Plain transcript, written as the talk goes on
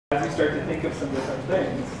start to think of some different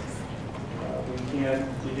things, we can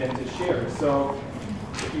begin to share. So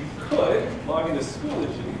if you could, log into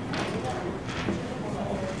Schoology,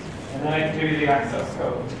 and then I can give you the access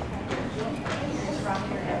code.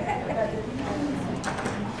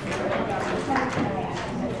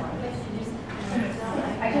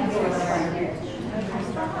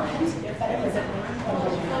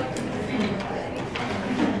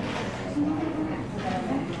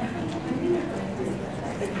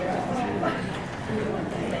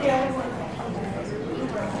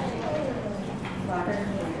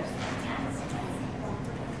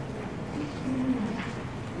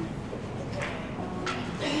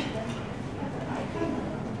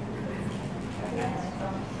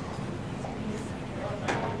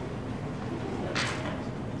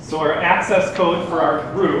 So our access code for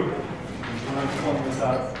our group, I'm pulling this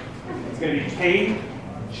up, it's going to be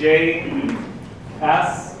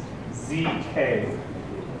KJSZK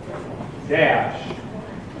dash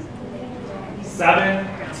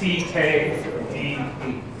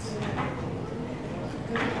 7TKD8.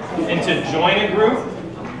 And to join a group,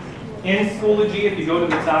 in Schoology, if you go to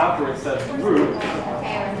the top where it says group,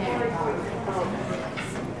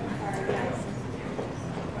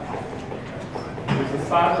 there's a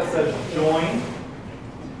spot that says join.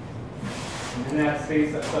 And in that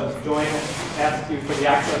space that says join, it asks you for the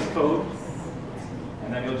access code.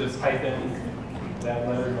 And then you'll just type in that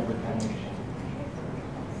letter number combination.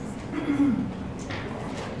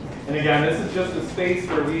 And again, this is just a space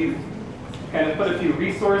where we kind of put a few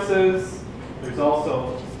resources. There's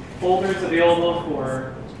also folders available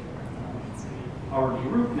for our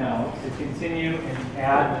group now to continue and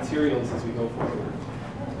add materials as we go forward.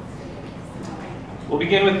 We'll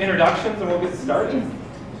begin with introductions and we'll get started.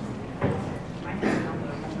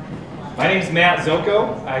 My name is Matt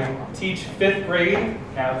Zocco. I teach 5th grade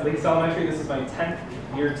at Lakes Elementary. This is my 10th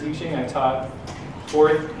year teaching. I taught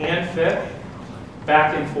 4th and 5th,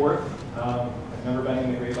 back and forth. I've never been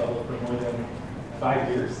in the grade level for more than 5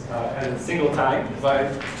 years at a single time,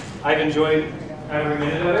 but I've enjoyed every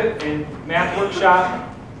minute of it. And Math Workshop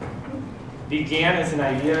began as an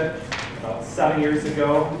idea about 7 years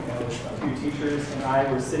ago. A few teachers and I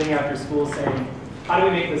were sitting after school saying, how do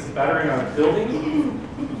we make this better in our building?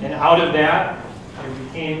 And out of that, it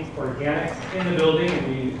became organic in the building, and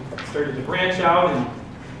we started to branch out and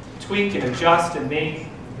tweak and adjust and make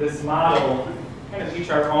this model kind of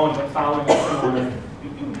each our own, but following a similar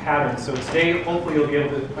pattern. So today, hopefully, you'll be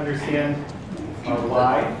able to understand our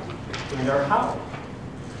why and our how.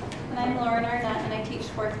 And I'm Lauren Arnett, and I teach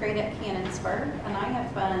 4th grade at Canonsburg, and I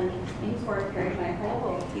have been in 4th grade my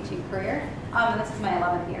whole teaching career, and this is my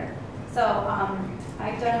 11th year. So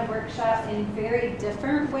I've done a workshop in very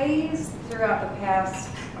different ways throughout the past,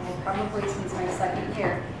 probably since my 2nd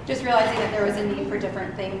year, just realizing that there was a need for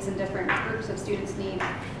different things and different groups of students need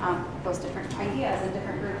those different ideas in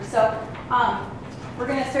different groups. So we're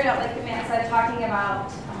going to start out, like the man said, talking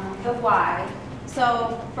about the why.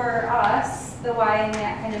 So for us, the why, and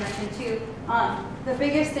Matt kind of mentioned too, the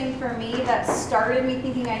biggest thing for me that started me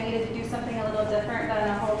thinking I needed to do something a little different than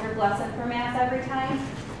a whole group lesson for math every time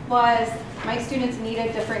was my students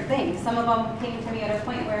needed different things. Some of them came to me at a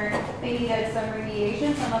point where they needed some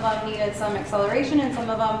remediation, some of them needed some acceleration, and some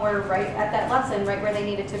of them were right at that lesson, right where they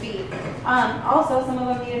needed to be. Also, some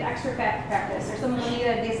of them needed extra practice, or some of them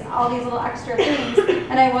needed all these little extra things,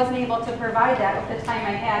 and I wasn't able to provide that with the time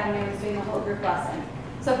I had when I was doing the whole group lesson.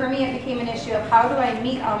 So for me, it became an issue of how do I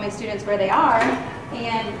meet all my students where they are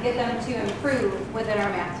and get them to improve within our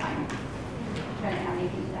math time. Trying to have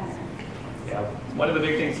anything better. Yeah, one of the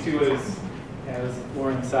big things too is, as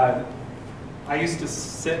Lauren said, I used to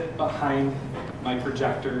sit behind my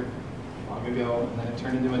projector long ago, and then it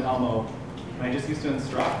turned into an Elmo, and I just used to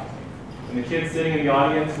instruct. And the kids sitting in the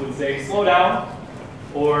audience would say, slow down,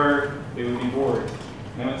 or they would be bored.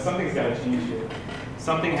 And something's got to change here.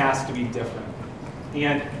 Something has to be different.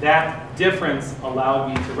 And that difference allowed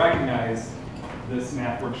me to recognize this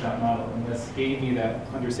math workshop model, and this gave me that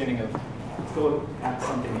understanding of, let's go at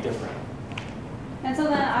something different. And so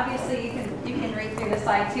then obviously you can read through the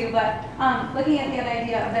slide too, but looking at the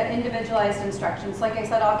idea of that individualized instructions, like I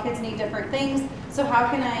said, all kids need different things. So how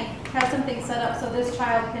can I have something set up so this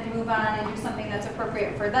child can move on and do something that's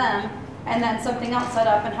appropriate for them, and then something else set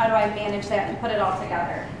up, and how do I manage that and put it all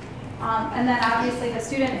together? And then obviously the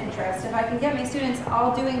student interest. If I can get my students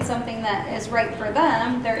all doing something that is right for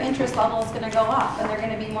them, their interest level is going to go up, and they're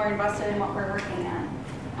going to be more invested in what we're working on.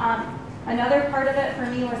 Another part of it for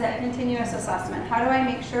me was that continuous assessment. How do I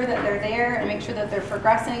make sure that they're there and make sure that they're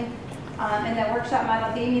progressing? And that workshop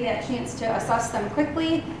model gave me that chance to assess them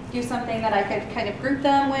quickly, do something that I could kind of group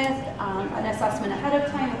them with, an assessment ahead of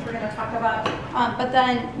time, which we're going to talk talk about, but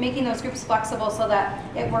then making those groups flexible so that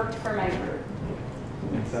it worked for my group.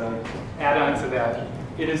 And to add on to that,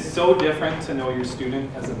 it is so different to know your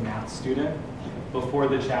student as a math student before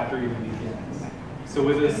the chapter even begins. So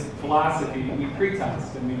with this philosophy, we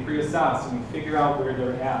pre-test and we pre-assess and we figure out where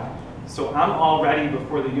they're at. So I'm already,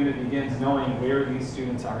 before the unit begins, knowing where these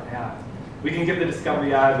students are at. We can give the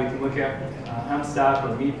discovery eye, we can look at MSTEP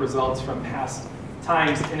or MEEP results from past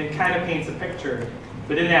times, and it kind of paints a picture.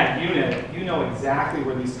 But in that unit, you know exactly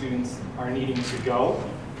where these students are needing to go,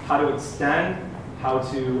 how to extend, how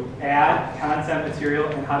to add content material,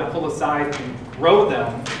 and how to pull aside and grow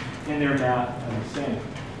them in their math understanding.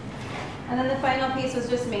 And then the final piece was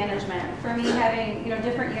just management. For me, having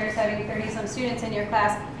different years, having 30-some students in your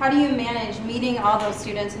class, how do you manage meeting all those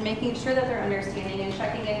students and making sure that they're understanding and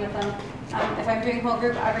checking in with them? If I'm doing whole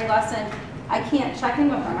group every lesson, I can't check in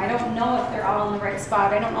with them. I don't know if they're all in the right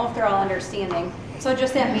spot. I don't know if they're all understanding. So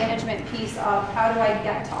just that management piece of how do I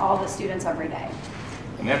get to all the students every day?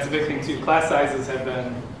 And that's a big thing too. Class sizes have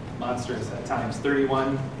been monstrous at times.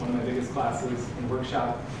 31, one of my biggest classes in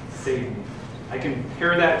workshop, saved me. I can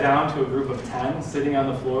pare that down to a group of 10 sitting on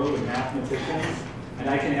the floor with mathematicians, and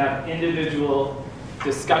I can have individual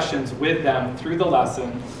discussions with them through the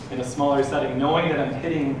lesson in a smaller setting, knowing that I'm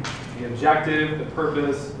hitting the objective, the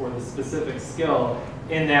purpose, or the specific skill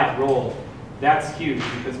in that role. That's huge,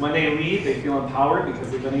 because when they leave, they feel empowered because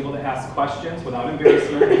they've been able to ask questions without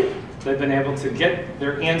embarrassment. They've been able to get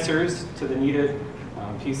their answers to the needed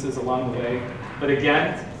pieces along the way. But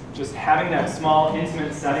again, just having that small,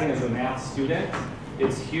 intimate setting as a math student,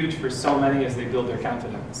 it's huge for so many as they build their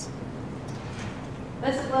confidence.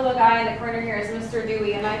 This little guy in the corner here is Mr.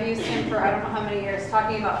 Dewey, and I've used him for I don't know how many years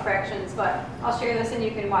talking about fractions, but I'll share this and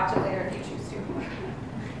you can watch it later if you choose to.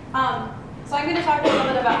 So I'm going to talk a little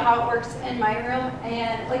bit about how it works in my room,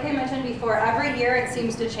 and like I mentioned before, every year it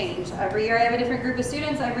seems to change. Every year I have a different group of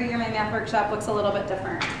students, every year my math workshop looks a little bit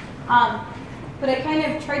different. But I kind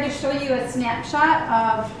of tried to show you a snapshot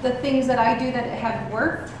of the things that I do that have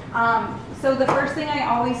worked. So the first thing I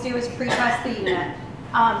always do is pre-test the unit.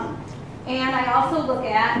 And I also look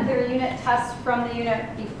at their unit test from the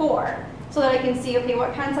unit before, so that I can see, okay,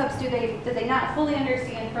 what concepts did they not fully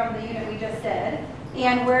understand from the unit we just did,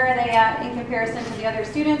 and where are they at in comparison to the other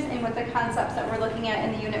students and with the concepts that we're looking at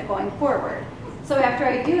in the unit going forward. So after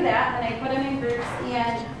I do that, then I put them in groups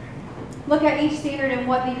and look at each standard and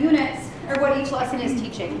what the units, or what each lesson is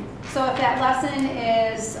teaching. So if that lesson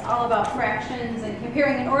is all about fractions and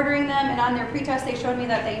comparing and ordering them, and on their pretest they showed me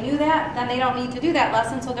that they knew that, then they don't need to do that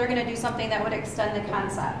lesson, so they're going to do something that would extend the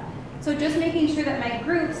concept. So just making sure that my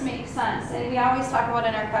groups make sense. And we always talk about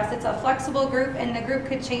in our class, it's a flexible group, and the group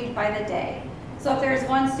could change by the day. So if there's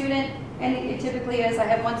one student, and it typically is, I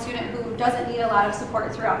have one student who doesn't need a lot of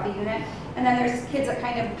support throughout the unit, and then there's kids that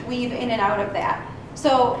kind of weave in and out of that.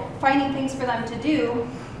 So finding things for them to do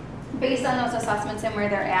based on those assessments and where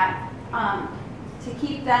they're at, to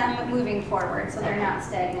keep them moving forward so they're not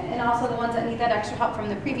stagnant. And also the ones that need that extra help from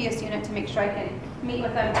the previous unit to make sure I can meet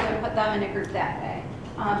with them too and put them in a group that way.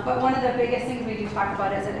 But one of the biggest things we do talk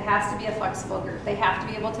about is that it has to be a flexible group. They have to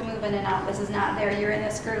be able to move in and out. This is not there, you're in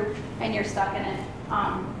this group and you're stuck in it.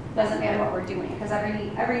 Doesn't matter what we're doing, because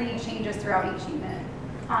every need changes throughout each unit.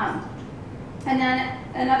 And then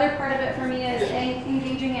another part of it for me is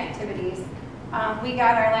engaging activities. We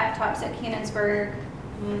got our laptops at Canonsburg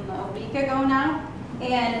a week ago now,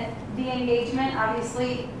 and the engagement,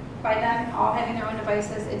 obviously, by them all having their own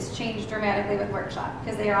devices, it's changed dramatically with workshop,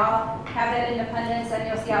 because they all have that independence, and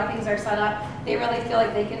you'll see how things are set up. They really feel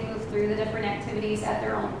like they can move through the different activities at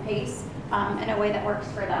their own pace in a way that works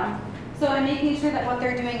for them. So I'm making sure that what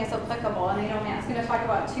they're doing is applicable, and I know Matt's going to talk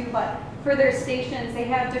about too, but for their stations, they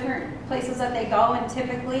have different places that they go, and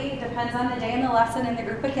typically, it depends on the day and the lesson and the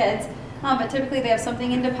group of kids, but typically they have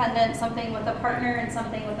something independent, something with a partner, and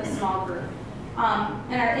something with a small group.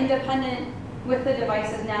 And our independent with the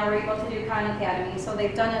devices now, we're able to do Khan Academy. So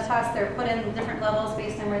they've done a test, they're put in different levels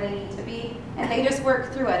based on where they need to be, and they just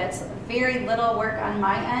work through it. It's very little work on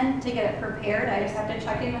my end to get it prepared. I just have to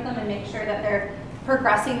check in with them and make sure that they're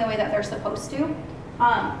progressing the way that they're supposed to.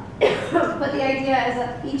 But the idea is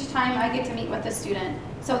that each time I get to meet with a student,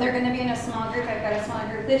 so they're going to be in a small group. I've got a small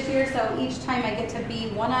group this year, so each time I get to be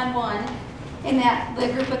one-on-one in the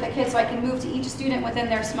group with the kids, so I can move to each student within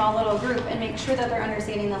their small little group and make sure that they're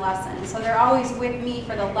understanding the lesson. So they're always with me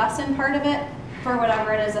for the lesson part of it, for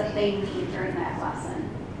whatever it is that they need during that lesson.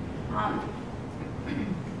 I'm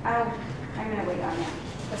going to wait on that,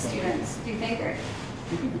 the students. Do you think?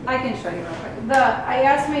 I can show you real quick. I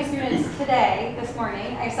asked my students today, this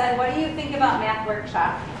morning, I said, what do you think about math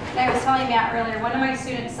workshop? And I was telling Matt earlier, one of my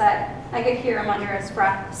students said, I could hear him under his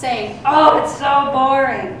breath saying, oh, it's so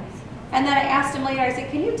boring. And then I asked him later, I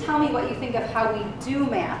said, can you tell me what you think of how we do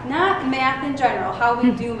math? Not math in general, how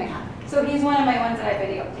we do math. So he's one of my ones that I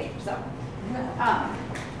videotaped. So, let's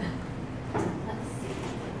see.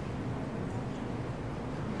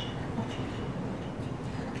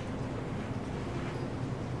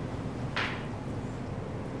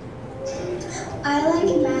 I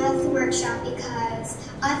like math workshop because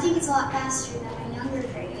I think it's a lot faster than my younger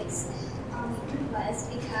grades was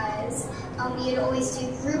because you'd always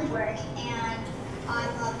do group work and I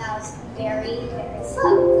thought that was very, very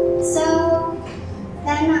slow. So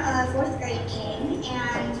then fourth grade came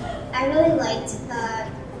and I really liked the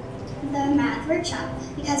math workshop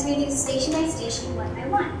because we do station by station, one by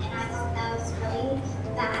one, and I thought that was really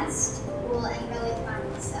fast, cool, and really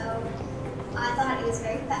fun. So I thought it was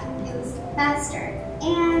it was faster,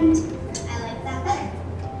 and I like that better.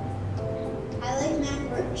 I like math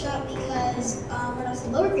workshop because when I was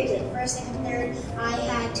in lower grades, like first, second, third, I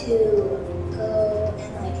had to go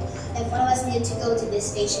and if one of us needed to go to this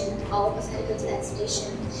station, all of us had to go to that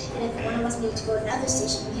station, and if one of us needed to go to another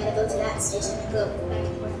station, we had to go to that station and go back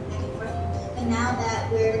and forth and back and forth. But now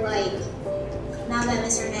that now that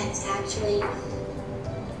Mr. Arnett has actually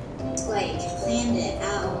planned it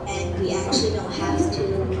out and we actually don't have to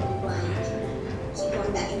keep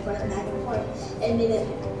going back and forth and back and forth. It made it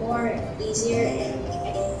more easier and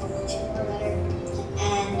more better.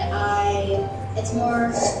 And it's more,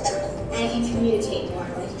 and I can communicate more.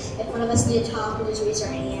 Like if one of us need to talk, we just raise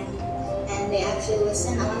our hand and they actually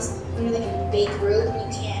listen. Unless when you're in a big group, you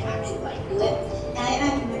can't actually do it. And I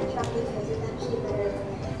can make talk because it's actually better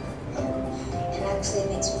and it actually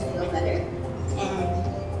makes me feel better. And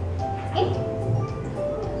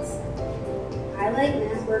I like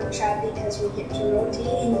math workshop because we get to rotate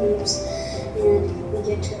in groups and we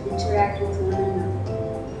get to interact with one another.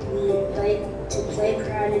 We like to play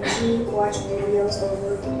Prodigy, watch videos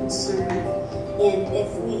over and so on. And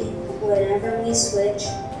whenever we switch,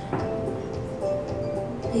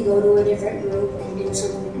 we go to a different group and do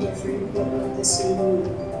something different but with the same group.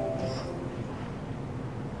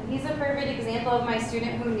 He's a perfect example of my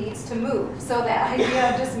student who needs to move. So that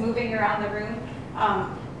idea of just moving around the room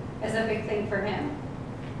is a big thing for him.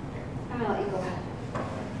 I'm going to let you go ahead.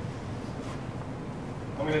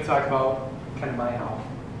 I'm going to talk about kind of my how.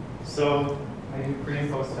 So I do pre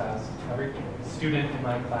and post test. Every student in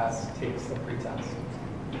my class takes a pre-test.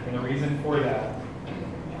 And the reason for that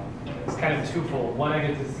is kind of twofold. One, I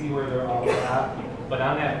get to see where they're all at, but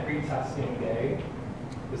on that pre-testing day,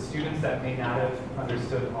 the students that may not have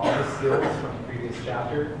understood all the skills from the previous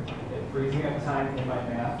chapter, it frees me up time in my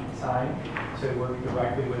math time to work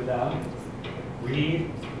directly with them, read,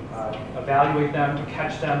 evaluate them,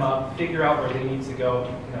 catch them up, figure out where they need to go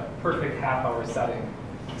in a perfect half-hour setting.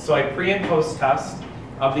 So I pre and post test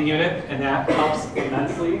of the unit, and that helps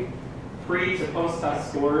immensely. Pre to post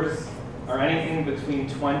test scores are anything between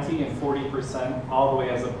 20 and 40%, all the way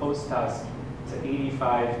as a post test to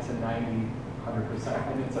 85 to 90.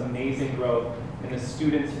 100%, and it's amazing growth, and the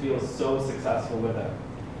students feel so successful with it.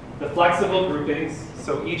 The flexible groupings,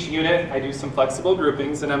 so each unit I do some flexible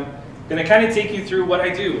groupings, and I'm going to kind of take you through what I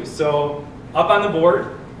do. So up on the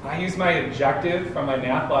board, I use my objective from my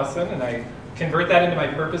math lesson, and I convert that into my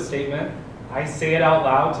purpose statement. I say it out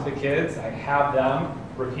loud to the kids, I have them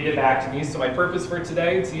repeat it back to me. So my purpose for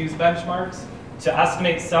today is to use benchmarks to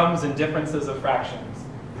estimate sums and differences of fractions.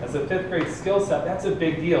 As a fifth grade skill set, that's a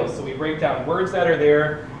big deal. So we break down words that are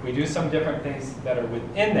there, we do some different things that are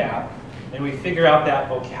within that, and we figure out that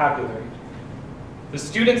vocabulary. The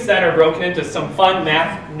students that are broken into some fun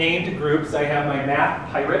math named groups, I have my math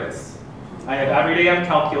pirates, I have every day I'm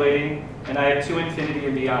calculating, and I have to infinity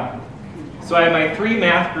and beyond. So I have my 3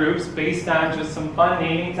 math groups based on just some fun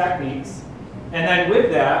naming techniques. And then with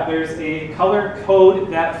that, there's a color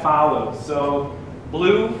code that follows. So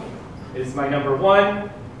blue is my number 1.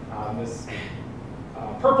 This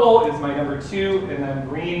purple is my number 2, and then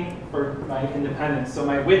green for my independent. So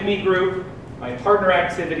my with me group, my partner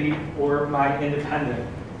activity, or my independent.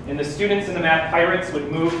 And the students in the Math Pirates would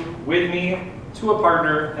move with me to a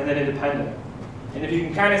partner and then independent. And if you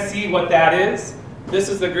can kind of see what that is, this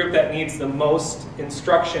is the group that needs the most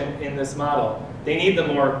instruction in this model. They need the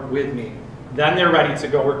more with me. Then they're ready to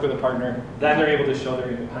go work with a partner. Then they're able to show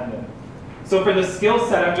they're independent. So for the skill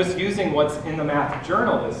set, I'm just using what's in the math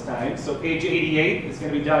journal this time. So page 88 is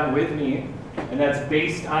going to be done with me, and that's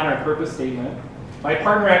based on our purpose statement. My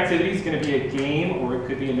partner activity is going to be a game, or it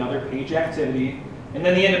could be another page activity. And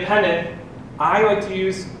then the independent, I like to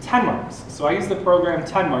use 10 marks. So I use the program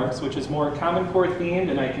 10 marks, which is more Common Core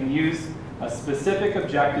themed, and I can use a specific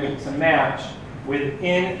objective to match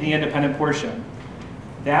within the independent portion.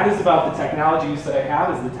 That is about the technology use that I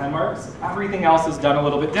have is the 10 marks. Everything else is done a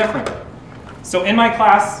little bit different. So in my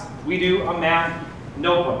class, we do a math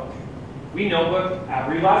notebook. We notebook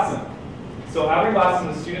every lesson. So every lesson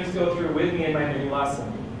the students go through with me in my mini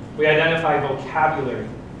lesson. We identify vocabulary.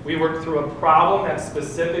 We work through a problem that's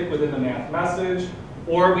specific within the math message,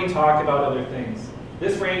 or we talk about other things.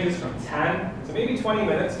 This ranges from 10 to maybe 20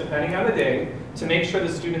 minutes, depending on the day, to make sure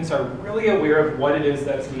the students are really aware of what it is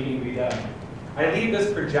that's needing to be done. I leave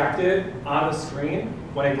this projected on the screen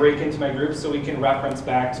when I break into my groups so we can reference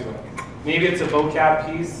back to it. Maybe it's a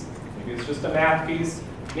vocab piece, maybe it's just a math piece,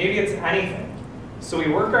 maybe it's anything. So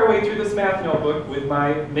we work our way through this math notebook with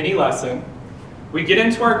my mini lesson. We get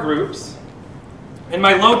into our groups. In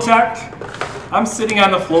my low tech, I'm sitting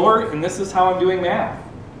on the floor, and this is how I'm doing math.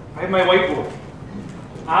 I have my whiteboard.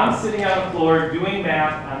 I'm sitting on the floor doing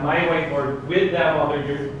math on my whiteboard with them while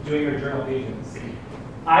they're doing their journal pages.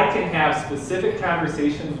 I can have specific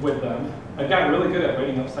conversations with them. I've gotten really good at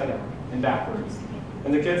writing upside down and backwards.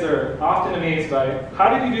 And the kids are often amazed by,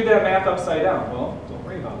 how did you do that math upside down? Well, don't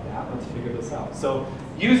worry about that. Let's figure this out. So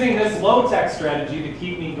using this low-tech strategy to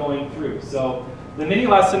keep me going through. So the mini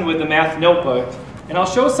lesson with the math notebook, and I'll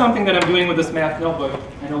show something that I'm doing with this math notebook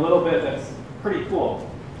in a little bit that's pretty cool.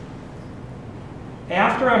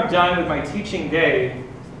 After I'm done with my teaching day,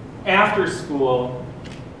 after school,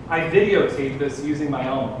 I videotape this using my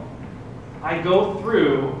own. I go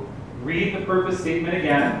through, read the purpose statement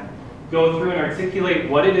again, go through and articulate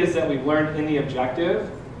what it is that we've learned in the objective,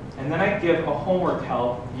 and then I give a homework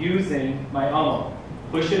help using my own.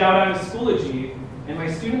 Push it out on Schoology, and my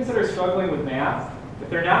students that are struggling with math, if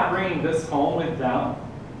they're not bringing this home with them,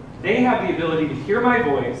 they have the ability to hear my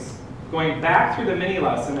voice, going back through the mini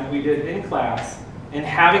lesson that we did in class, and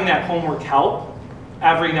having that homework help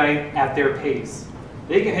every night at their pace.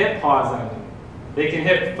 They can hit pause on it. They can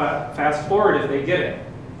hit fast forward if they get it.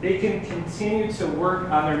 They can continue to work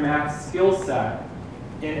on their math skill set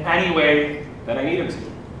in any way that I need them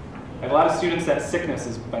to. I have a lot of students that sickness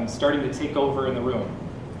has been starting to take over in the room.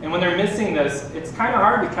 And when they're missing this, it's kind of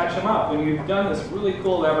hard to catch them up when you've done this really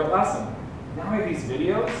cool elaborate lesson. Now I have these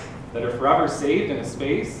videos that are forever saved in a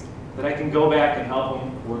space that I can go back and help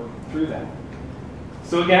them work through that.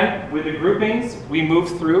 So again, with the groupings, we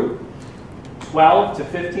move through 12 to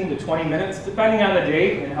 15 to 20 minutes, depending on the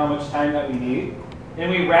day and how much time that we need. And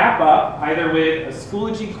we wrap up either with a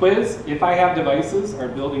Schoology quiz, if I have devices. Our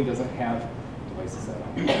building doesn't have devices at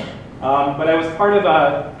all. But I was part of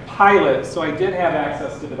a pilot, so I did have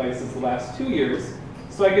access to devices the last 2 years.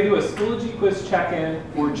 So I could do a Schoology quiz check-in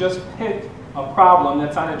or just pick a problem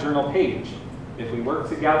that's on a journal page. If we work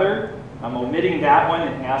together, I'm omitting that one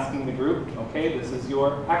and asking the group, okay, this is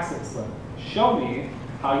your exit slip. Show me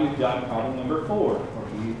how you've done problem number 4, or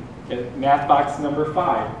math box number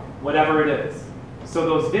 5, whatever it is. So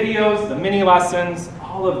those videos, the mini lessons,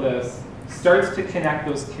 all of this starts to connect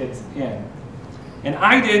those kids in. And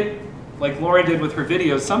I did, like Lauren did with her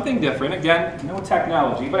videos, something different. Again, no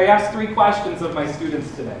technology, but I asked 3 questions of my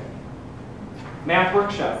students today. Math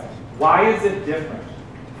workshop, why is it different?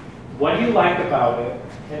 What do you like about it?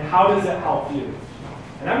 And how does it help you?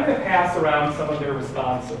 And I'm going to pass around some of their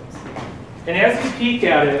responses. And as you peek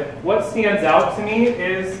at it, what stands out to me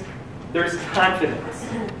is there's confidence.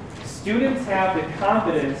 Students have the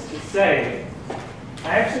confidence to say,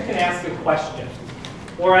 I actually can ask a question,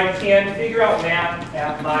 or I can figure out math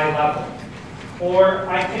at my level, or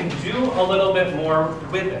I can do a little bit more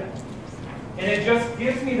with it. And it just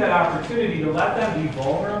gives me that opportunity to let them be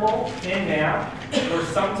vulnerable in math, where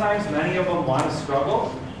sometimes many of them want to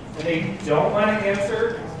struggle, and they don't want to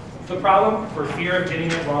answer the problem for fear of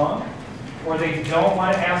getting it wrong, or they don't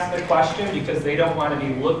want to ask the question because they don't want to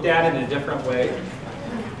be looked at in a different way.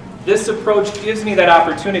 This approach gives me that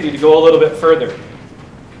opportunity to go a little bit further.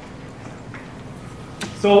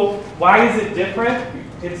 So why is it different?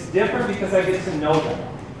 It's different because I get to know them.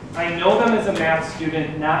 I know them as a math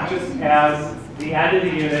student, not just as the end of the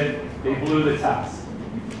unit, they blew the test.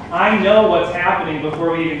 I know what's happening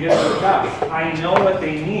before we even get to the test. I know what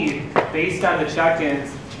they need based on the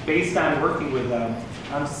check-ins, based on working with them.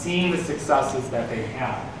 I'm seeing the successes that they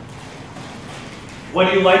have.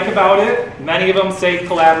 What do you like about it? Many of them say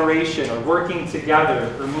collaboration, or working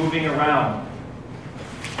together, or moving around.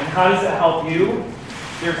 And how does it help you?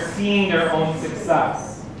 They're seeing their own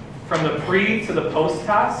success. From the pre to the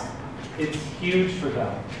post-test, it's huge for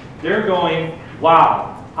them. They're going,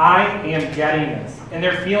 wow, I am getting this. And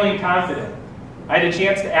they're feeling confident. I had a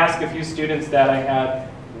chance to ask a few students that I had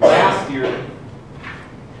last year,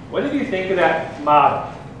 what did you think of that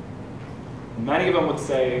model? Many of them would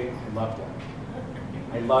say, I loved it.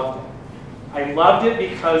 I loved it. I loved it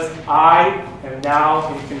because I am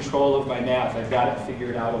now in control of my math. I've got it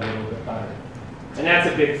figured out a little bit better. And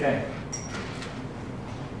that's a big thing.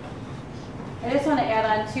 I just want to add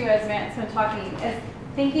on too, as Matt's been talking, is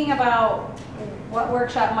thinking about what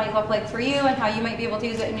workshop might look like for you and how you might be able to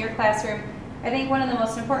use it in your classroom. I think one of the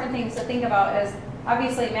most important things to think about is,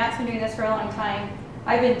 obviously Matt's been doing this for a long time.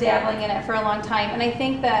 I've been dabbling in it for a long time. And I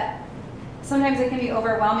think that sometimes it can be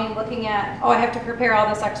overwhelming looking at, oh, I have to prepare all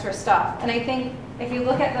this extra stuff. And I think if you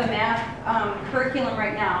look at the math curriculum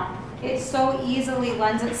right now, it so easily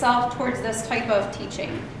lends itself towards this type of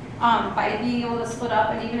teaching. By being able to split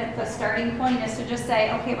up, and even if the starting point is to just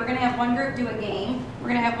say, okay, we're going to have one group do a game, we're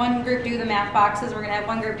going to have one group do the math boxes, we're going to have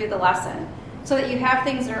one group do the lesson. So that you have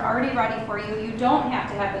things that are already ready for you. You don't have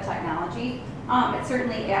to have the technology. It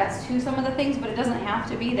certainly adds to some of the things, but it doesn't have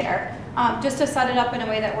to be there. Just to set it up in a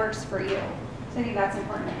way that works for you. So I think that's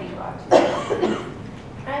important to think about too. I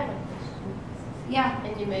have a question. Yeah.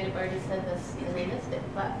 And you might have already said this and I missed it,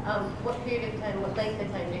 but what period of time, what length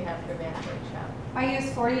of time do you have for math workshop? I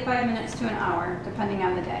use 45 minutes to an hour, depending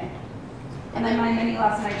on the day. And then my mini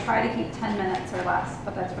lesson, I try to keep 10 minutes or less,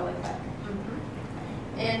 but that's really quick.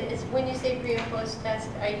 And it's, when you say pre and post test,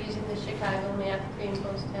 are you using the Chicago Math pre and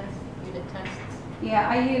post test, unit tests? Yeah,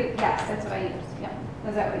 I use, yes, that's what I use. Yep.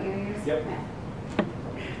 Is that what you use? Yep. Yeah.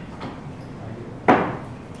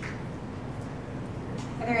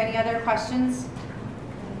 Are there any other questions?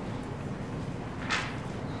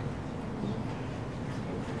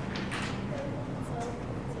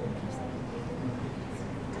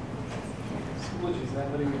 Is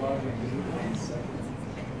that letting you log in?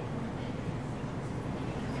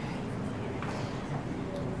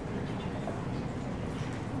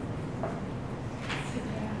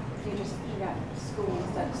 You got school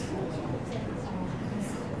instead of school.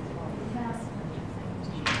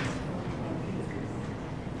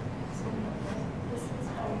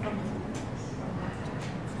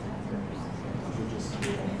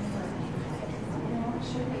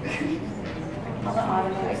 I'll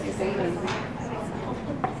automatic disabling.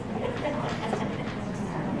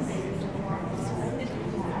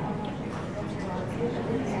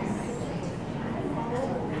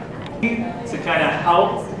 To kind of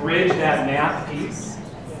help bridge that math piece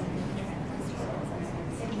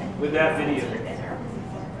with that video.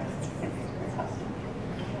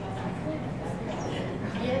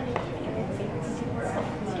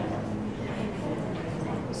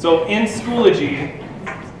 So in Schoology,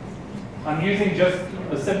 I'm using just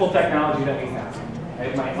the simple technology that we have. I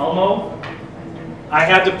have my Elmo. I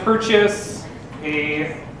had to purchase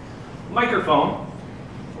a microphone,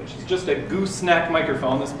 which is just a gooseneck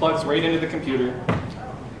microphone. This plugs right into the computer.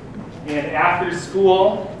 And after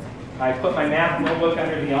school, I put my math notebook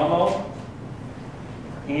under the Elmo,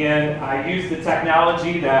 and I used the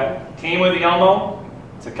technology that came with the Elmo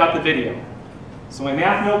to cut the video. So my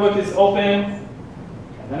math notebook is open,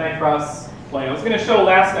 and then I press play. I was going to show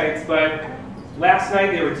last night's, but last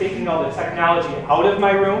night they were taking all the technology out of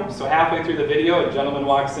my room, so halfway through the video, a gentleman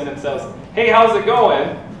walks in and says, "Hey, how's it going?"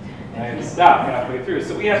 And I had to stop halfway through.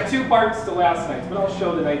 So we have two parts to last night, but I'll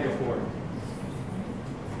show the night before.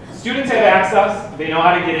 Students have access. They know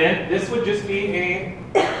how to get in. This would just be an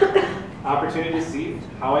opportunity to see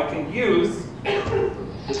how I can use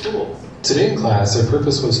the tools. Today in class, our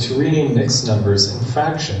purpose was to rename mixed numbers and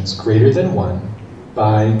fractions greater than 1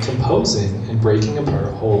 by composing and breaking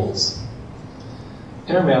apart wholes.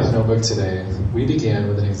 In our math notebook today, we began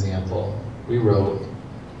with an example. We wrote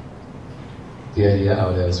the idea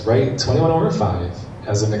out as write 21 over 5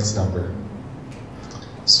 as a mixed number.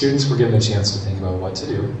 Students were given a chance to think about what to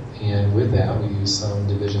do, and with that we used some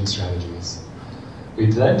division strategies. We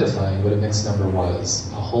then defined what a mixed number was,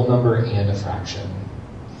 a whole number and a fraction.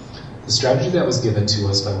 The strategy that was given to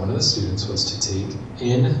us by one of the students was to take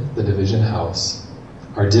in the division house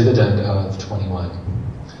our dividend of 21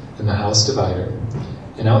 and the house divider,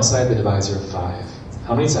 and outside the divisor of 5.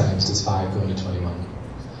 How many times does 5 go into 21?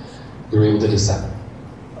 We were able to decide.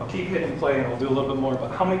 I'll keep hitting play and we'll do a little bit more,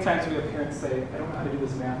 but how many times do we have parents say, "I don't know how to do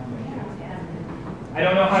this math with my kids. I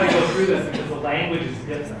don't know how to go through this because the language is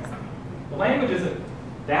different." The language isn't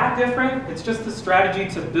that different, it's just the strategy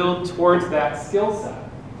to build towards that skill set.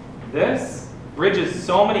 This bridges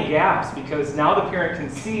so many gaps because now the parent can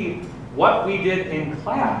see what we did in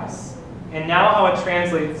class and now how it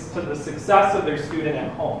translates to the success of their student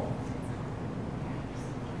at home.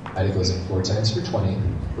 It goes in 4 times for 20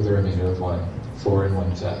 with a remainder of 1, 4 and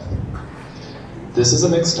 1/5. This is a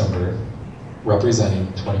mixed number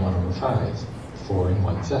representing 21 over 5. 4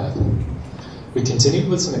 1/5. We continued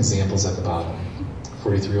with some examples at the bottom,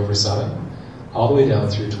 43 over 7, all the way down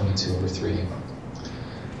through 22 over 3.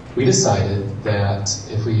 We decided that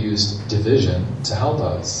if we used division to help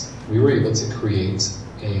us, we were able to create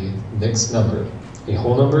a mixed number, a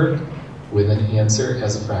whole number with an answer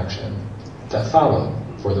as a fraction that followed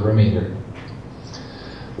for the remainder.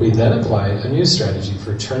 We then applied a new strategy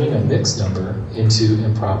for turning a mixed number into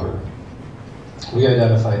improper. We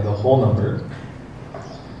identified the whole number,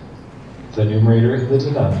 the numerator and the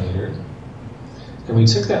denominator, and we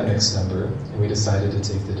took that mixed number and we decided to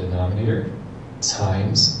take the denominator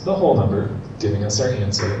times the whole number, giving us our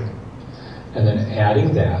answer, and then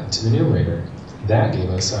adding that to the numerator. That gave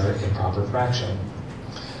us our improper fraction.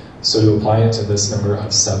 So to apply it to this number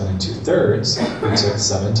of 7 2/3, we took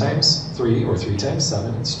 7 times 3, or 3 times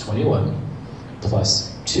 7, it's 21,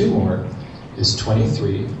 plus 2 more is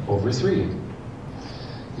 23 over 3.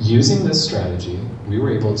 Using this strategy, we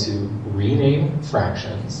were able to rename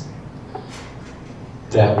fractions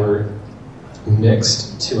that were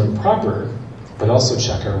mixed to improper, but also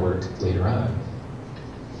check our work later on.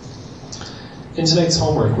 In tonight's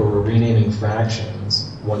homework, where we're renaming fractions,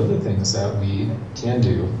 one of the things that we can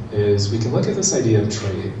do is we can look at this idea of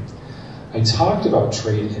trade. I talked about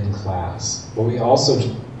trade in class, but we also...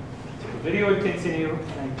 The video would continue,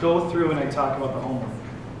 and I go through and I talk about the homework,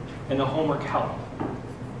 and the homework help.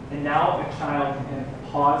 And now a child can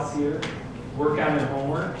pause here, work on their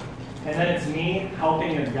homework, and then it's me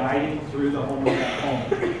helping and guiding through the homework at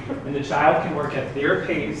home. And the child can work at their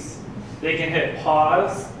pace, they can hit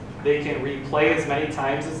pause, they can replay as many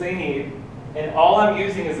times as they need, and all I'm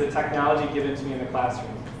using is the technology given to me in the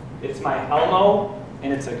classroom. It's my Elmo,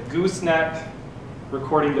 and it's a gooseneck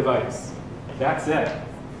recording device. That's it.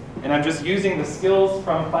 And I'm just using the skills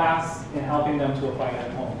from class and helping them to apply it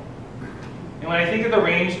at home. And when I think of the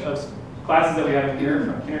range of classes that we have here,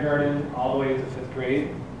 from kindergarten all the way to 5th grade,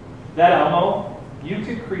 that Elmo, you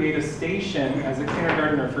could create a station as a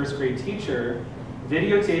kindergarten or 1st grade teacher,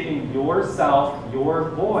 videotaping yourself, your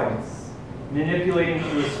voice, manipulating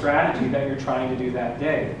through a strategy that you're trying to do that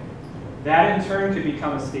day. That in turn could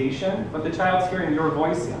become a station, but the child's hearing your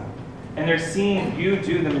voice yet. And they're seeing you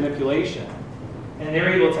do the manipulation. And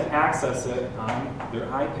they're able to access it on their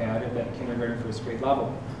iPad at that kindergarten, 1st grade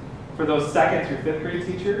level. For those 2nd through 5th grade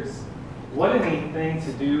teachers, what a neat thing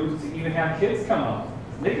to do to even have kids come up.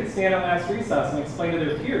 They could stand up last recess and explain to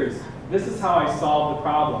their peers, this is how I solved the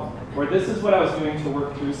problem, or this is what I was doing to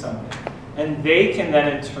work through something. And they can then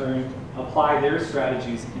in turn apply their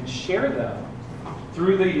strategies and share them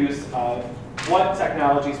through the use of what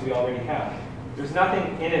technologies we already have. There's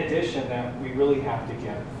nothing in addition that we really have to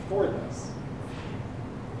get for this.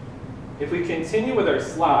 If we continue with our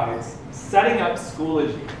slides, setting up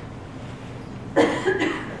Schoology.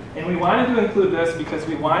 And we wanted to include this because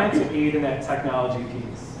we wanted to aid in that technology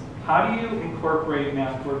piece. How do you incorporate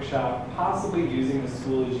Math Workshop, possibly using the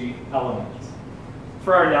Schoology element?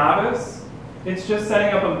 For our novice, it's just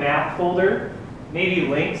setting up a math folder, maybe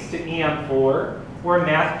links to EM4, or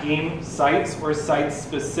math game sites or sites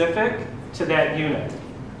specific to that unit.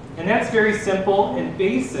 And that's very simple and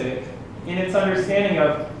basic in its understanding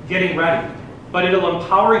of getting ready, but it'll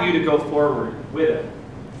empower you to go forward with it.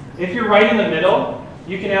 If you're right in the middle,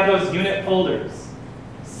 you can have those unit folders.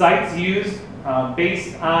 Sites used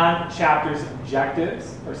based on chapters'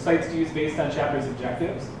 objectives, or sites to use based on chapters'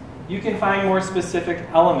 objectives. You can find more specific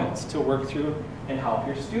elements to work through and help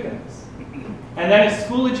your students. And then if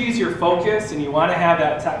Schoology is your focus and you want to have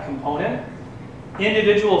that tech component,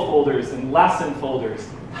 individual folders and lesson folders,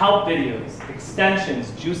 help videos,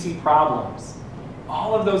 extensions, juicy problems,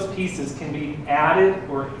 all of those pieces can be added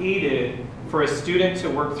or aided for a student to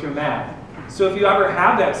work through math. So if you ever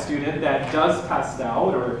have that student that does test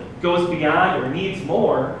out or goes beyond or needs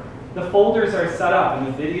more, the folders are set up and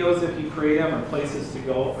the videos, if you create them, or places to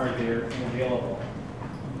go are there and available.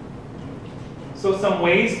 So some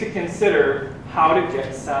ways to consider how to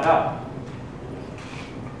get set up.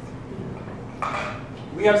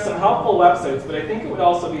 We have some helpful websites, but I think it would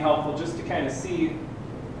also be helpful just to kind of see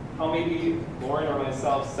how maybe Lauren or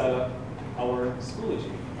myself set up our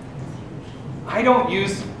Schoology. I don't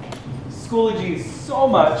use Schoology so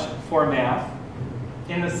much for math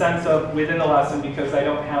in the sense of within the lesson because I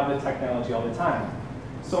don't have the technology all the time.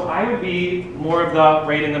 So I would be more of the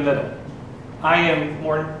right in the middle. I am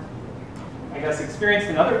more, I guess, experienced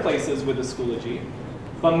in other places with the Schoology,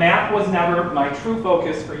 but math was never my true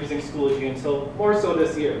focus for using Schoology until more so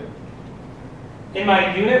this year. In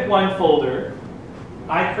my Unit 1 folder,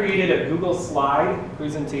 I created a Google slide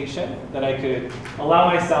presentation that I could allow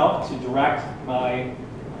myself to direct my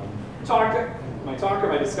talk or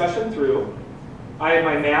my discussion through. I have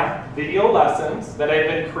my math video lessons that I've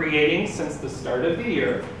been creating since the start of the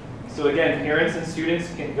year. So again, parents and students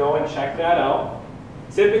can go and check that out,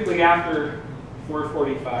 typically after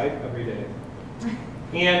 4:45 every day.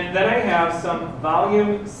 And then I have some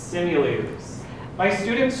volume simulators. My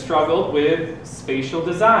students struggled with spatial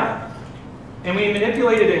design. And we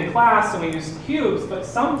manipulated in class and we used cubes, but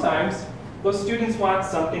sometimes those students want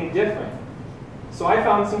something different. So I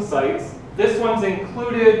found some sites. This one's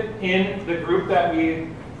included in the group that we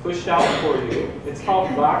pushed out for you. It's called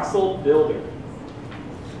Voxel Builder.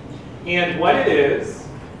 And what it is,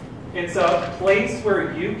 it's a place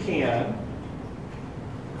where you can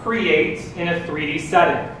create in a 3D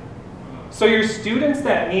setting. So your students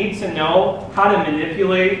that need to know how to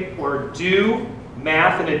manipulate or do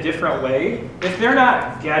math in a different way, if they're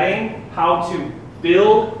not getting how to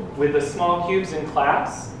build with the small cubes in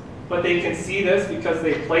class, but they can see this because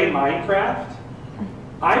they play Minecraft,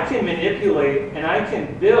 I can manipulate and I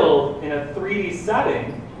can build in a 3D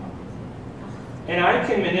setting, and I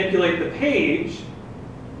can manipulate the page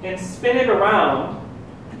and spin it around,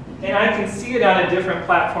 and I can see it on a different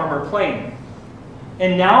platform or plane.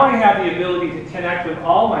 And now I have the ability to connect with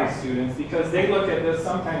all my students because they look at this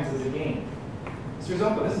sometimes as a game. Mr.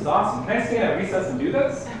 Zonko, this is awesome. Can I stand at recess and do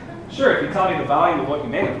this? Sure, if you tell me the volume of what you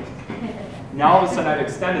made. Now all of a sudden I've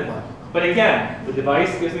extended one. But again, the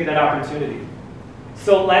device gives me that opportunity.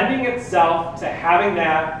 So lending itself to having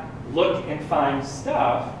that look and find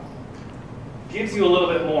stuff gives you a little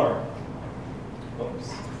bit more.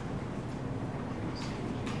 Oops.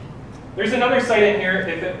 There's another site in here,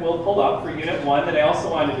 if it will pull up, for Unit 1 that I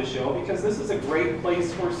also wanted to show because this is a great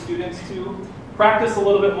place for students to practice a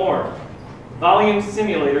little bit more. Volume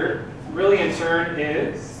Simulator really in turn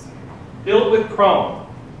is Build with Chrome.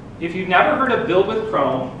 If you've never heard of Build with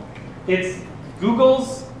Chrome, it's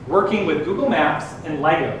Google's working with Google Maps and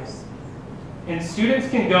Legos. And students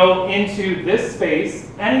can go into this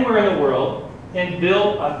space anywhere in the world and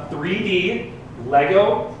build a 3D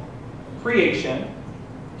Lego creation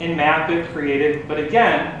and map it, create it. But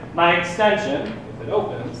again, my extension, if it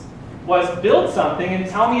opens, was build something and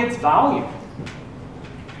tell me its volume.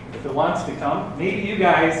 If it wants to come, maybe you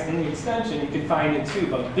guys in the extension, you can find it too.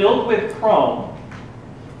 But Build with Chrome,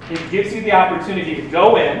 it gives you the opportunity to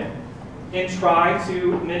go in and try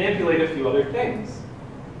to manipulate a few other things.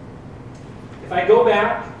 If I go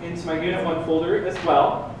back into my Unit 1 folder as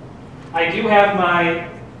well, I do have my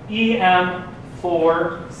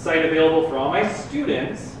EM4 site available for all my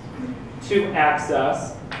students to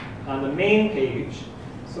access on the main page.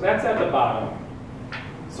 So that's at the bottom.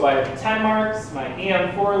 So I have 10 marks, my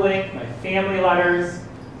EM4 link, my family letters.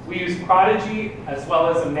 We use Prodigy as well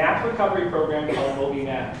as a math recovery program called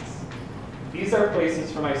MobiMaths. These are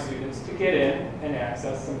places for my students to get in and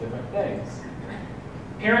access some different things.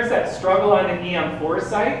 Parents that struggle on the EM4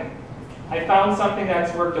 site, I found something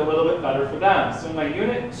that's worked a little bit better for them. So in my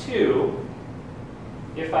Unit 2,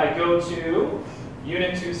 if I go to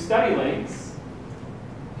Unit 2 study links,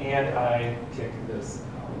 and I kick this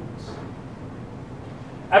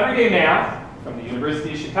out, Everyday Math from the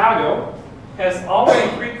University of Chicago has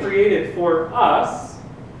already pre-created for us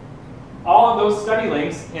all of those study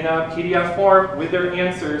links in a PDF form with their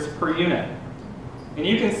answers per unit. And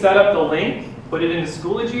you can set up the link, put it into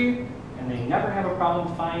Schoology, and they never have a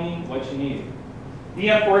problem finding what you need. The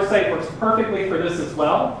EM4 site works perfectly for this as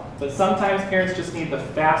well, but sometimes parents just need the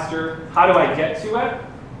faster, how do I get to it?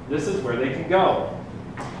 This is where they can go.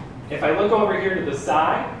 If I look over here to the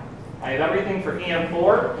side, I have everything for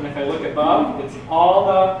EM4, and if I look above, it's all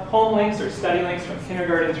the home links or study links from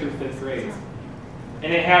kindergarten through 5th grade.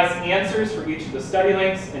 And it has answers for each of the study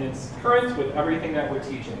links, and it's current with everything that we're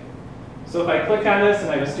teaching. So if I click on this and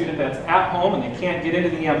I have a student that's at home and they can't get into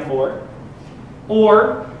the EM4,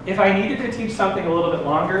 or if I needed to teach something a little bit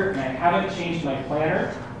longer and I haven't changed my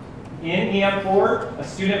planner, in EM4, a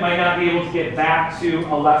student might not be able to get back to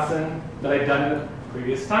a lesson that I've done in the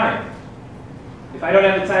previous time. If I don't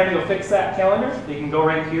have the time to go fix that calendar, they can go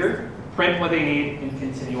right here, print what they need, and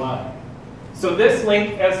continue on. So this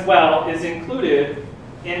link as well is included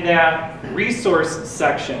in that resource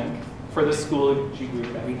section for the Schoology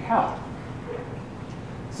group that we have.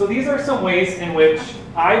 So these are some ways in which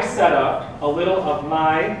I've set up a little of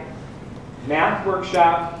my math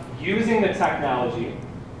workshop using the technology.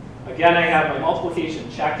 Again, I have my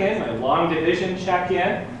multiplication check-in, my long division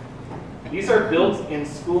check-in. These are built in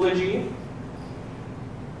Schoology.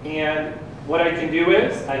 And what I can do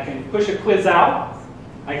is I can push a quiz out.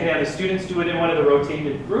 I can have the students do it in one of the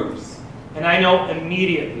rotated groups. And I know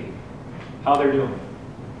immediately how they're doing.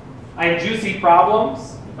 I have juicy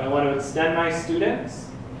problems if I want to extend my students.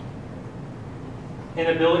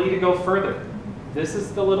 An ability to go further. this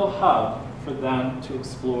is the little hub for them to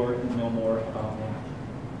explore and know more about math.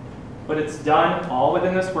 But it's done all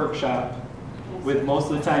within this workshop, with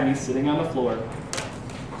most of the time me sitting on the floor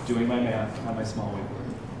doing my math on my small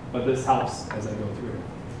whiteboard. But this helps as I go through it.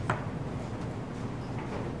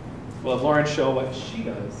 We'll have Lauren show what she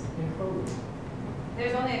does in her room.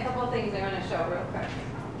 There's only a couple of things I want to show real quick.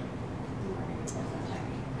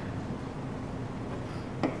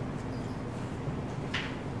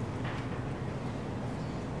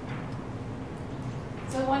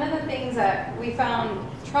 So one of the things that we found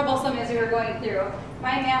troublesome as we were going through,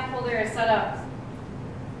 my math folder is set up,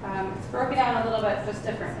 it's broken down a little bit just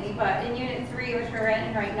differently, but in Unit 3, which we're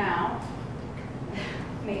in right now,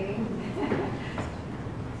 maybe.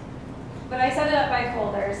 But I set it up by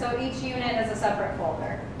folder, so each unit is a separate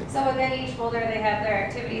folder. So within each folder, they have their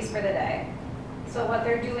activities for the day. So what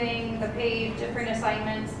they're doing, the page, different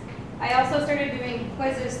assignments. I also started doing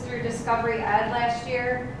quizzes through Discovery Ed last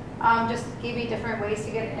year. Just gave me different ways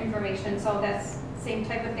to get information. So that's the same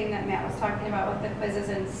type of thing that Matt was talking about with the quizzes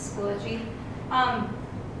in Schoology.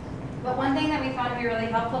 But one thing that we found to be really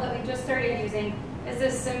helpful that we just started using is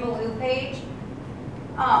this Symbaloo page.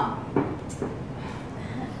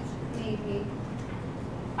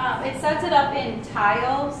 It sets it up in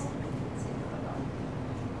tiles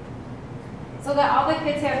so that all the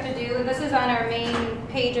kids have to do, this is on our main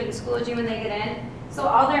page of the Schoology when they get in, so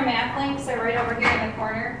all their math links are right over here in the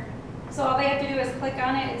corner. So all they have to do is click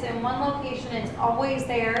on it, it's in one location, it's always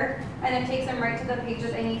there, and it takes them right to the page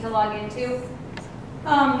that they need to log into.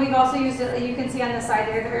 We've also used it, you can see on the side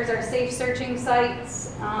there, there's our safe searching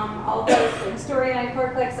sites, all the Storyline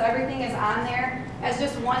core clicks, so everything is on there as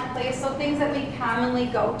just one place. So things that we commonly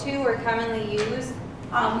go to or commonly use,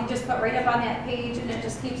 we just put right up on that page, and it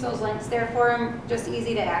just keeps those links there for them, just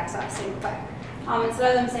easy to access and quick.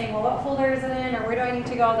 Instead of them saying, well, what folder is it in, or where do I need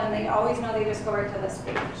to go, then they always know they just go right to this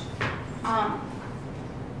page. I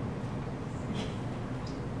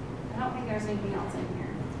don't think there's anything else in here.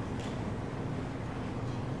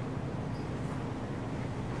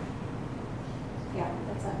 Yeah,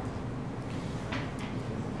 that's it.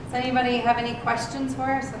 Does anybody have any questions for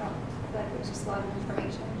us? I don't feel like there's just a lot of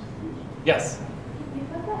information. Yes? Can you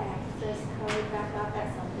put the access code back up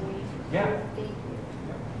at some point? Yeah. Thank you.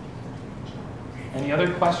 Any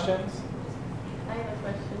other questions? I have a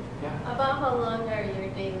question. Yeah. About how long are your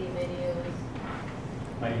daily videos?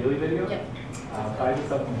 My daily video? Yep. 5 to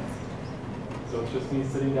 7 minutes. So it's just me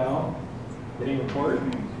sitting down, hitting record,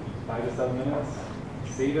 5 to 7 minutes,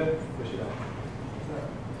 save it, push it out.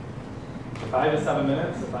 For 5 to 7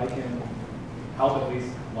 minutes, if I can help at least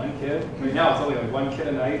one kid. Right now it's only like one kid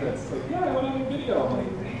a night that's like, yeah, I want to make a video. I'm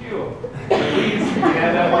like, thank you. At least you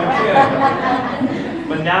had that one kid.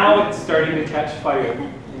 But now it's starting to catch fire.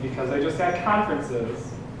 And because I just had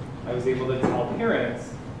conferences, I was able to tell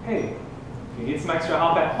parents, hey, if you need some extra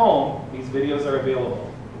help at home, these videos are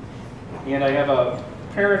available. And I have a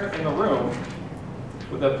parent in the room.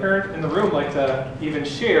 Would the parent in the room like to even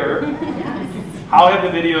share how have the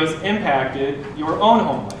videos impacted your own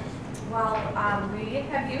home life? Well, we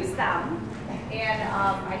have used them, and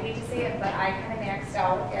I hate to say it, but I kind of maxed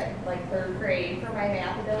out at like 3rd grade for my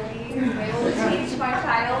math ability to be able to teach my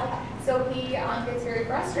child. So he gets very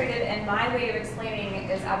frustrated, and my way of explaining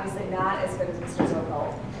is obviously not as good as Mr.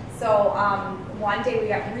 Zoko. So one day we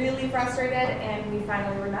got really frustrated, and we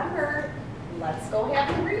finally remembered, let's go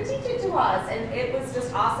have him reteach it to us. And it was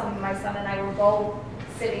just awesome. My son and I were both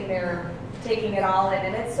sitting there taking it all in,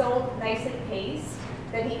 and it's so nicely paced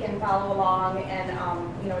that he can follow along, and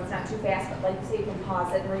you know, it's not too fast, but like you say, you can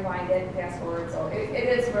pause it and rewind it and fast forward. So it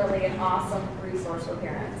is really an awesome resource for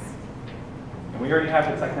parents. And we already have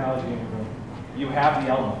the technology in the room. You have the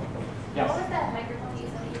element. Yes? What was that microphone you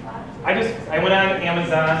said you bought? I went on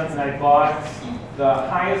Amazon and I bought the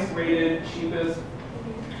highest rated, cheapest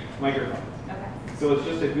microphone. Okay. So it's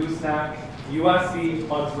just a gooseneck, USB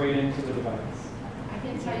plugs right into the device. I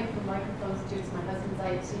can tell you from microphones too, it's my husband's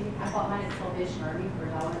IT. I bought mine at Salvation Army for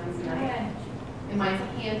 $1.99. And mine's a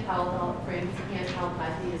handheld, all frames, handheld,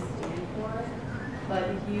 I think is stand for. But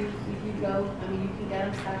if you go, I mean, you can get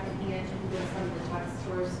them secondhand, you can go to some of the tech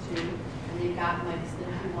stores too. And they've got mics that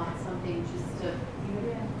if you want something just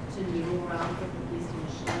to noodle around with, at least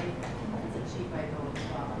initially, it's a cheap iPhone as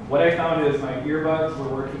well. What I found is my earbuds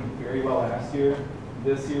were working very well last year.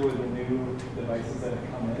 This year with the new devices that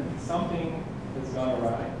have come in, something has gone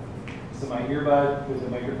awry. So my earbud with the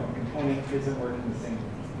microphone component isn't working the same.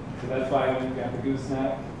 So that's why I went and got the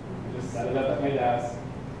gooseneck, just set it up at my desk.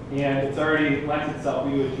 And it's already lent itself.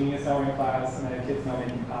 We do a Genius Hour in class, and I have kids now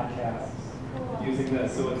making podcasts using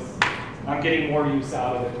this. So I'm getting more use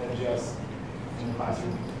out of it than just in the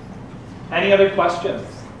classroom. Any other questions?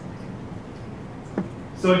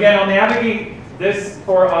 So again, I'll navigate this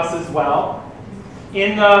for us as well.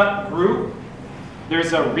 In the group,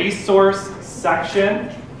 there's a resource section.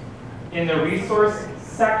 In the resource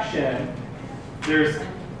section, there's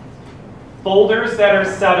folders that are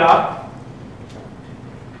set up.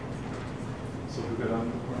 So we're good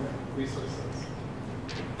on resources.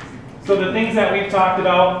 So the things that we've talked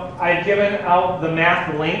about, I've given out the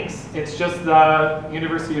math links. It's just the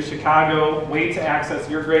University of Chicago way to access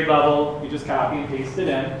your grade level. You just copy and paste it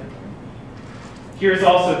in. Here's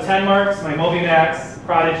also 10 marks, my MobiMax,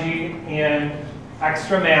 Prodigy, and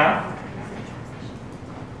Extra Math.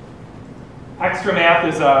 Extra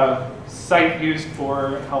Math is a site used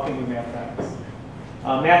for helping with mathematics.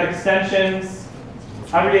 Math extensions,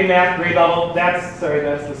 everyday math, grade level, that's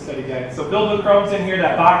the study guide. So Build with Chrome's in here,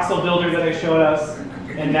 that voxel builder that I showed us,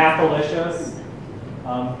 and Mathalicious.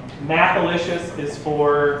 Mathalicious is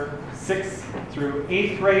for 6th through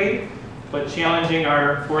 8th grade, but challenging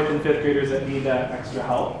our 4th and 5th graders that need that extra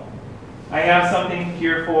help. I have something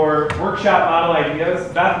here for workshop model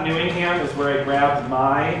ideas. Beth Newingham is where I grabbed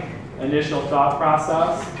my initial thought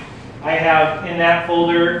process. I have in that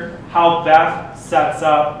folder how Beth sets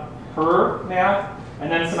up her math, and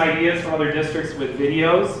then some ideas from other districts with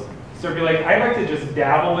videos. So if you're like, I'd like to just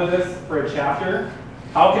dabble with this for a chapter,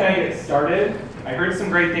 how can I get started? I heard some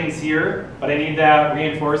great things here, but I need that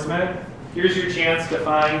reinforcement. Here's your chance to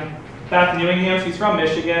find Beth Newingham. She's from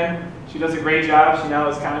Michigan. She does a great job. She now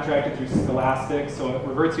is contracted through Scholastic, so it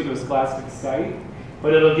reverts you to a Scholastic site,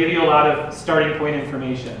 but it'll give you a lot of starting point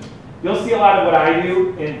information. You'll see a lot of what I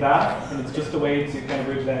do in Beth, and it's just a way to kind of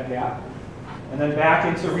bridge that gap. And then back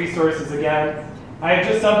into resources again. I have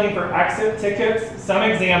just something for exit tickets, some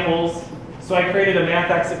examples. So I created a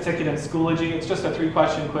math exit ticket in Schoology. It's just a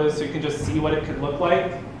 3-question quiz, so you can just see what it could look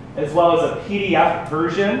like, as well as a PDF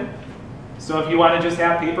version. So if you want to just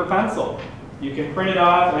have paper pencil, you can print it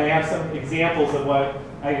off, and I have some examples of what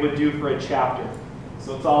I would do for a chapter.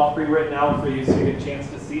 So it's all pre-written out for you, so you get a chance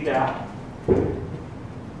to see that.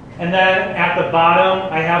 And then at the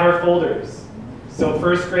bottom, I have our folders. So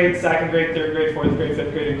 1st grade, 2nd grade, 3rd grade, 4th grade,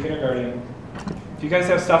 5th grade, and kindergarten. If you guys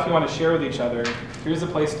have stuff you want to share with each other, here's a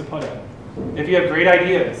place to put it. If you have great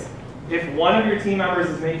ideas, if one of your team members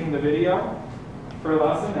is making the video for a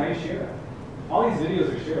lesson, now you share it. All these videos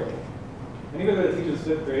are shareable. Anybody that teaches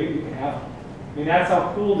 5th grade, you can have them. I mean, that's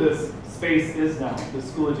how cool this space is now, the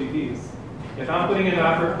Schoology piece. If I'm putting in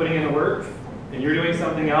effort, putting in the work, and you're doing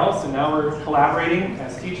something else, and now we're collaborating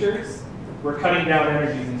as teachers, we're cutting down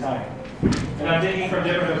energies and time. And I'm thinking from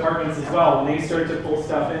different departments as well. When they start to pull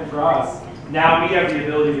stuff in for us, now we have the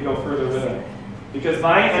ability to go further with it. Because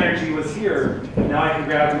my energy was here, and now I can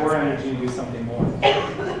grab your energy and do something more.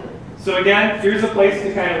 So again, here's a place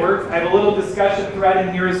to kind of work. I have a little discussion thread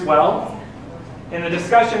in here as well. And the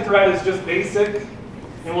discussion thread is just basic,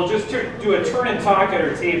 and we'll just do a turn and talk at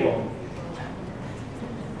our table.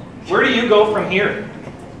 Where do you go from here?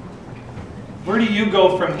 Where do you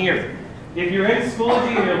go from here? If you're in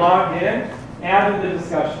Schoology and you're logged in, add to the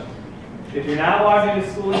discussion. If you're not logged into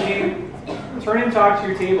Schoology, turn and talk to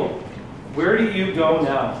your table. Where do you go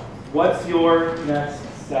now? What's your next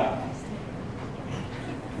step?